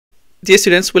Dear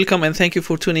students, welcome and thank you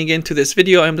for tuning in to this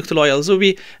video. I am Dr. Loay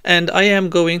Al-Zube and I am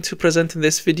going to present in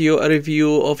this video a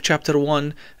review of chapter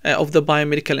 1 of the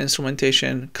biomedical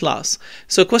instrumentation class.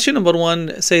 So question number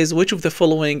 1 says, which of the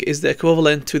following is the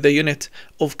equivalent to the unit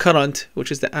of current,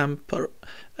 which is the ampere?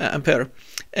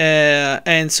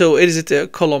 And so is it a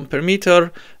coulomb per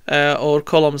meter, or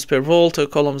coulombs per volt, or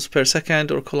coulombs per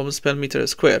second, or coulombs per meter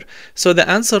square? So the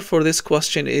answer for this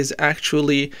question is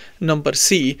actually number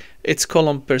C. It's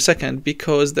coulomb per second,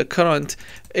 because the current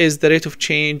is the rate of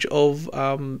change of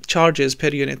charges per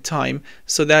unit time.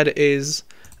 So that is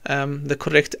the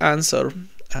correct answer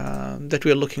that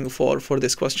we are looking for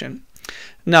this question.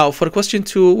 Now for question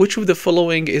 2, which of the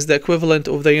following is the equivalent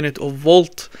of the unit of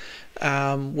volt,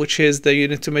 which is the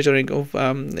unit to measuring of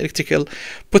electrical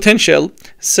potential?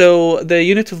 So the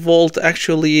unit of volt,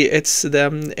 actually it's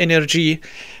the energy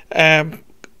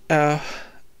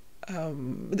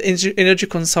energy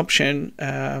consumption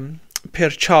per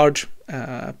charge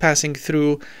passing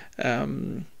through a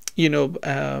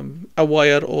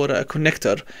wire or a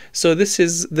connector. So this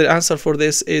is the answer for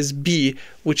this is B,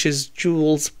 which is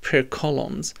joules per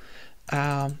coulombs.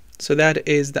 So that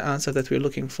is the answer that we're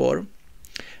looking for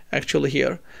actually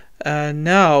here.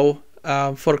 Now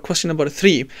for question number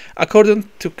 3, according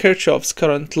to Kirchhoff's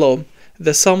current law,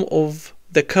 the sum of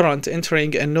the current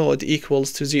entering a node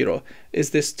equals to 0.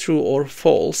 Is this true or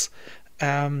false?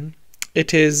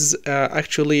 It is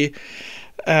actually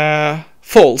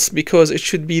false, because it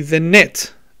should be the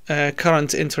net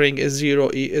current entering is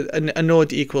 0, a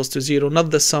node equals to 0,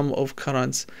 not the sum of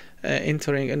currents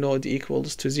entering a node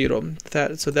equals to 0.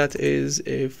 So that is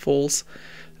a false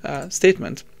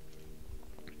statement.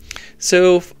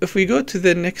 So if we go to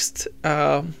the next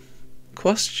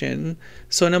question,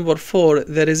 so number 4,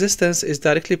 the resistance is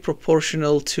directly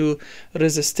proportional to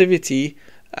resistivity.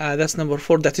 That's number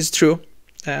 4. That is true.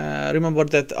 Remember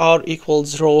that R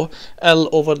equals rho L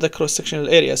over the cross-sectional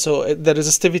area. So the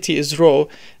resistivity is rho,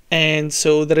 and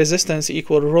so the resistance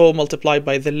equal rho multiplied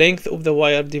by the length of the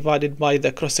wire divided by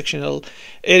the cross-sectional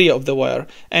area of the wire.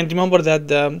 And remember that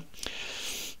the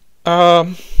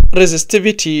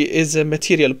resistivity is a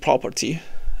material property.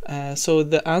 So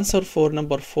the answer for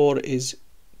number 4 is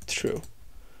true.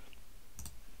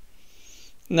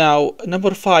 Now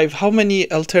number 5, how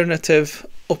many alternative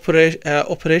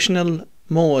operational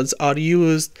modes are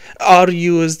used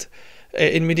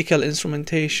in medical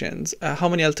instrumentations? How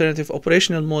many alternative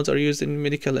operational modes are used in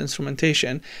medical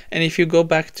instrumentation? And if you go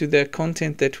back to the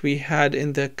content that we had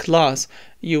in the class,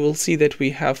 you will see that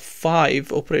we have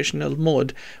 5 operational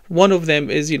mode. One of them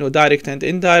is direct and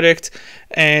indirect,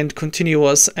 and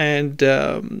continuous and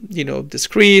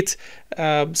discrete.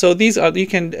 So these are, you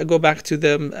can go back to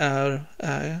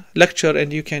the lecture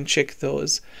and you can check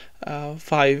those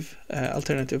 5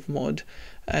 alternative mode.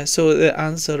 So the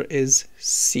answer is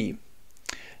C.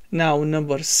 Now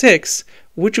number 6,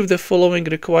 which of the following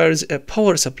requires a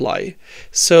power supply?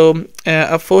 So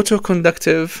a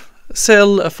photoconductive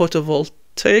cell, a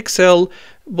photovoltaic cell,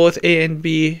 both A and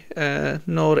B,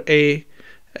 nor A,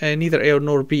 neither A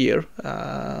nor B here.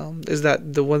 Is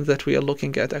that the one that we are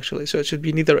looking at actually? So it should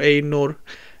be neither A nor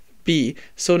B.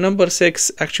 So number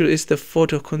 6 actually is the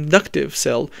photoconductive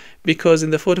cell, because in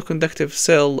the photoconductive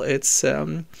cell it's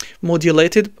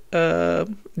modulated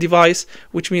device,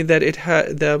 which means that it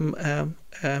the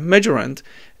measurand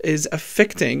is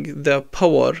affecting the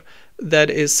power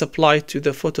that is supplied to the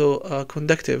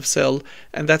photoconductive cell,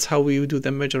 and that's how we do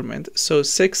the measurement. So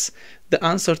 6, the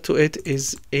answer to it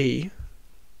is A.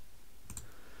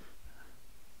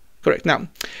 Correct. Now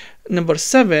number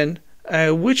 7,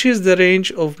 which is the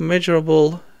range of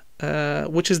measurable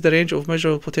potential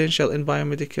in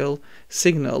biomedical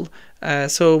signal?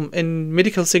 So in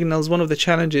medical signals, one of the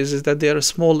challenges is that they are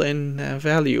small in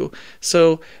value.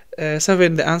 So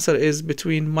 7, the answer is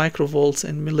between microvolts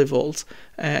and millivolts,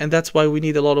 and that's why we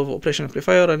need a lot of operation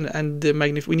amplifier, and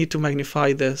we need to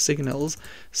magnify the signals.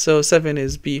 So 7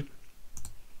 is B.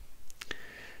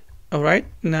 Alright,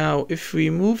 now if we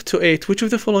move to 8, which of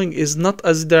the following is not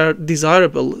as their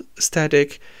desirable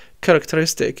static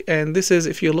characteristic? And this is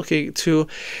if you're looking to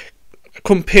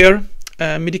compare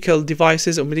medical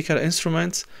devices or medical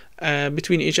instruments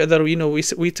between each other.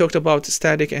 We talked about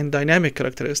static and dynamic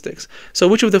characteristics. So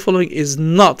which of the following is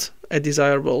not a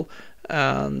desirable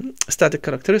static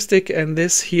characteristic? And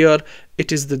this here,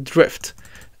 it is the drift.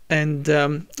 And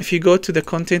if you go to the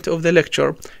content of the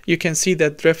lecture, you can see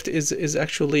that drift is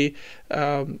actually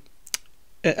a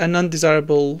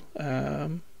non-desirable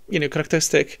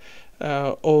characteristic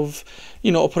of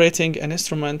operating an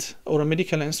instrument or a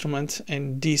medical instrument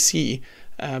in DC.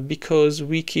 because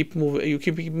you keep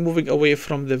moving away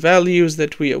from the values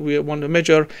that we want to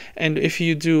measure. And if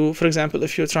you do, for example,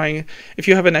 if you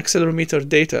have an accelerometer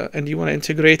data and you want to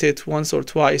integrate it once or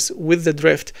twice with the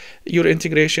drift, your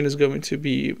integration is going to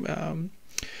be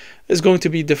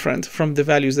different from the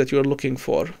values that you're looking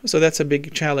for. So that's a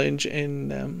big challenge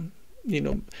in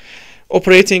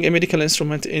operating a medical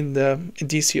instrument in the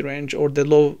DC range or the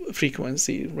low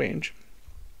frequency range.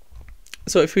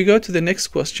 So if we go to the next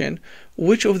question,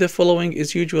 which of the following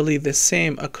is usually the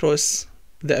same across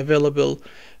the available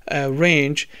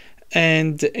range?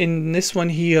 And in this one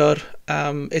here,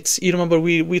 you remember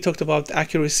we talked about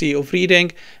accuracy of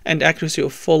reading and accuracy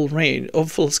of full range,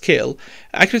 of full scale.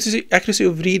 Accuracy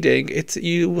of reading,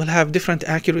 you will have different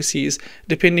accuracies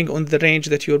depending on the range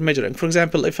that you're measuring. For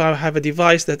example, if I have a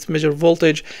device that measures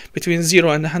voltage between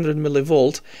 0 and 100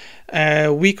 millivolt,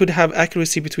 we could have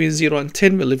accuracy between 0 and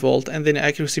 10 millivolt, and then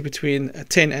accuracy between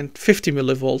 10 and 50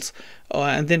 millivolts,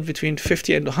 and then between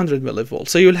 50 and 100 millivolts.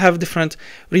 So you'll have different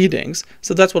readings.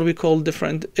 So that's what we call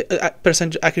different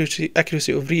percentage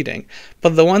accuracy of reading.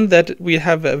 But the one that we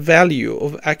have a value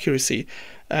of accuracy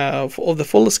of the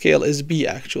full scale is B,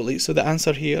 actually. So the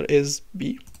answer here is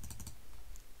B.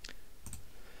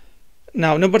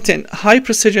 Now, number 10, high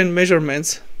precision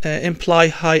measurements imply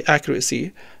high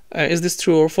accuracy. Is this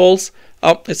true or false?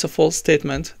 Oh, it's a false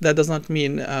statement. That does not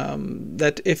mean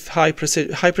that if high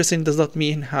precision does not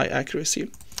mean high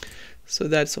accuracy. So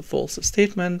that's a false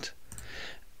statement.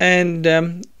 And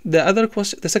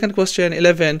the second question,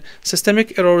 11,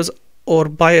 systemic errors or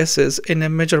biases in a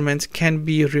measurement can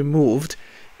be removed.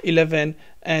 11,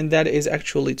 and that is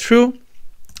actually true.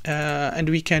 And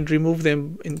we can remove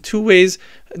them in two ways,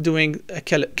 doing a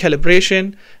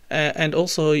calibration, and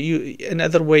also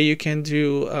another way you can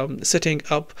do setting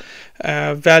up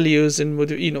values. And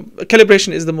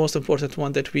calibration is the most important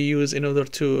one that we use in order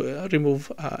to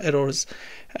remove errors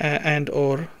and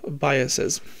or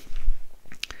biases.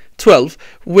 12.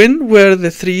 When were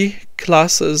the three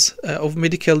classes of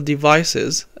medical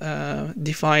devices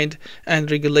defined and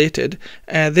regulated?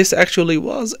 This actually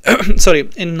was sorry,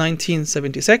 in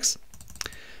 1976,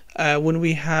 when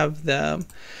we have the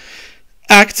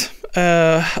Act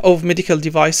of Medical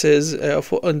Devices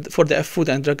for the Food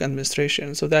and Drug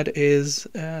Administration. So that is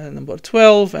number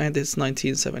 12, and it's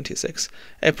 1976.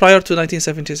 Prior to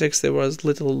 1976, there was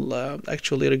little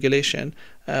actually regulation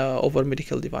over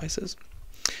medical devices.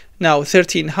 Now,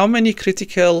 13, how many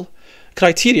criteria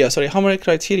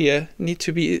need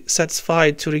to be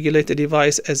satisfied to regulate a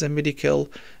device as a medical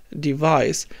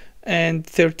device? And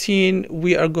 13,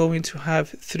 we are going to have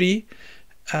 3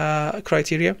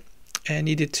 criteria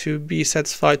needed to be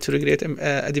satisfied to regulate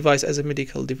a device as a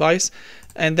medical device,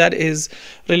 and that is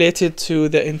related to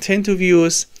the intent of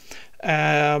use,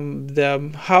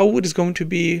 how it is going to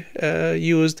be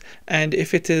used, and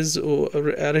if it is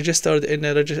registered in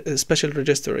a special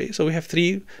registry. So we have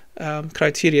 3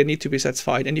 criteria need to be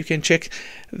satisfied, and you can check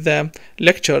the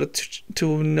lecture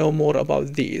to know more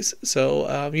about these.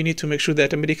 So you need to make sure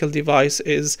that a medical device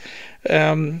is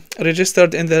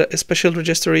registered in the special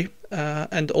registry,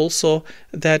 and also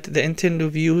that the intent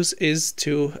of use is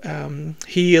to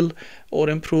heal or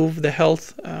improve the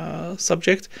health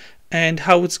subject, and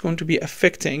how it's going to be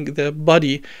affecting the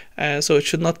body. So it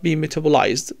should not be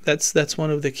metabolized. That's one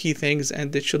of the key things,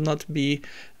 and it should not be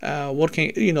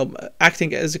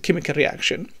acting as a chemical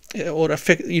reaction or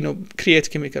create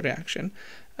chemical reaction.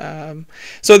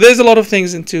 So there's a lot of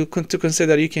things to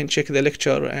consider. You can check the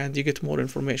lecture and you get more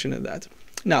information in that.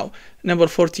 Now, number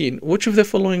 14, which of the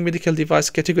following medical device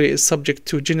category is subject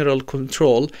to general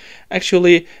control?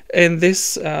 Actually, in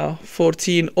this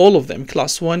 14, all of them,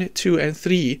 class 1, 2, and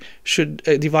 3,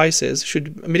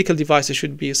 medical devices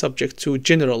should be subject to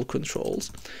general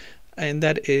controls. And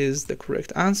that is the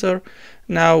correct answer.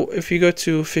 Now, if you go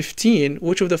to 15,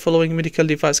 which of the following medical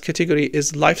device category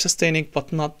is life-sustaining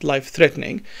but not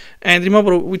life-threatening? And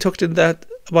remember, we talked about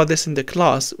this in the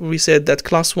class. We said that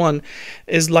class 1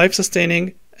 is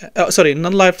non-life-sustaining,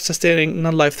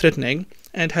 non-life-threatening,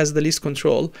 and has the least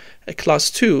control. Class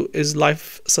 2 is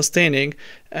life-sustaining,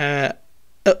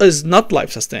 is not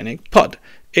life-sustaining, but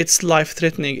it's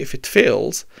life-threatening if it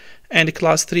fails. And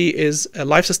class 3 is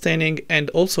life-sustaining, and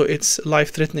also it's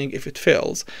life-threatening if it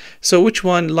fails. So which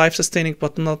one, life-sustaining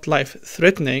but not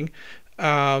life-threatening?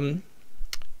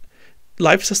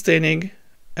 Life-sustaining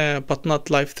but not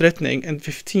life-threatening, and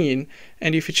 15.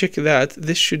 And if you check that,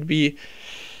 this should be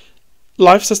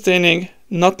life-sustaining,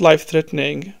 not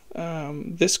life-threatening.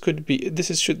 This should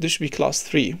be class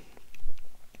 3,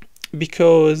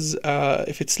 because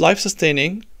if it's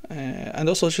life-sustaining, and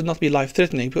also it should not be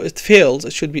life-threatening. But it fails,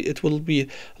 it will be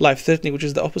life-threatening, which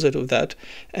is the opposite of that,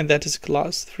 and that is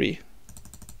class 3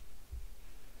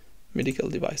 medical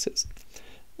devices.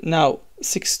 Now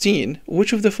 16,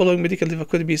 which of the following medical device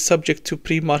could be subject to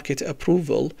pre-market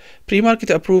approval? Pre-market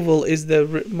approval is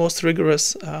the most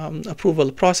rigorous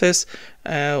approval process,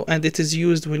 and it is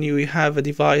used when you have a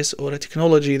device or a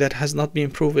technology that has not been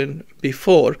proven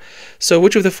before. So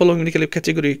which of the following medical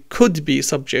category could be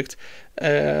subject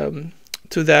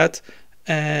to that?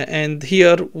 And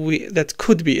here that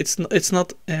could be, it's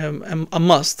not a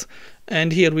must,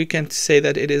 and here we can say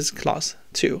that it is class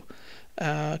 2.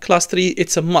 Class 3,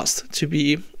 it's a must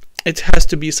it has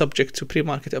to be subject to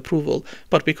pre-market approval,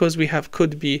 but because we have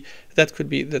could be, that could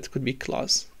be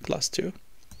class 2.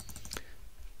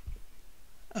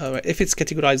 If it's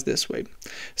categorized this way.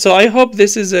 So I hope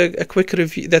this is a quick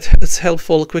review, that's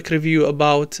helpful, quick review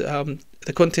about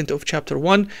the content of chapter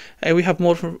 1. You have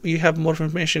more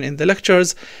information in the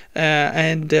lectures,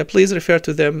 and please refer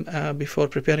to them before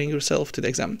preparing yourself to the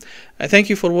exam. Thank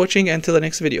you for watching. Until the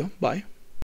next video. Bye.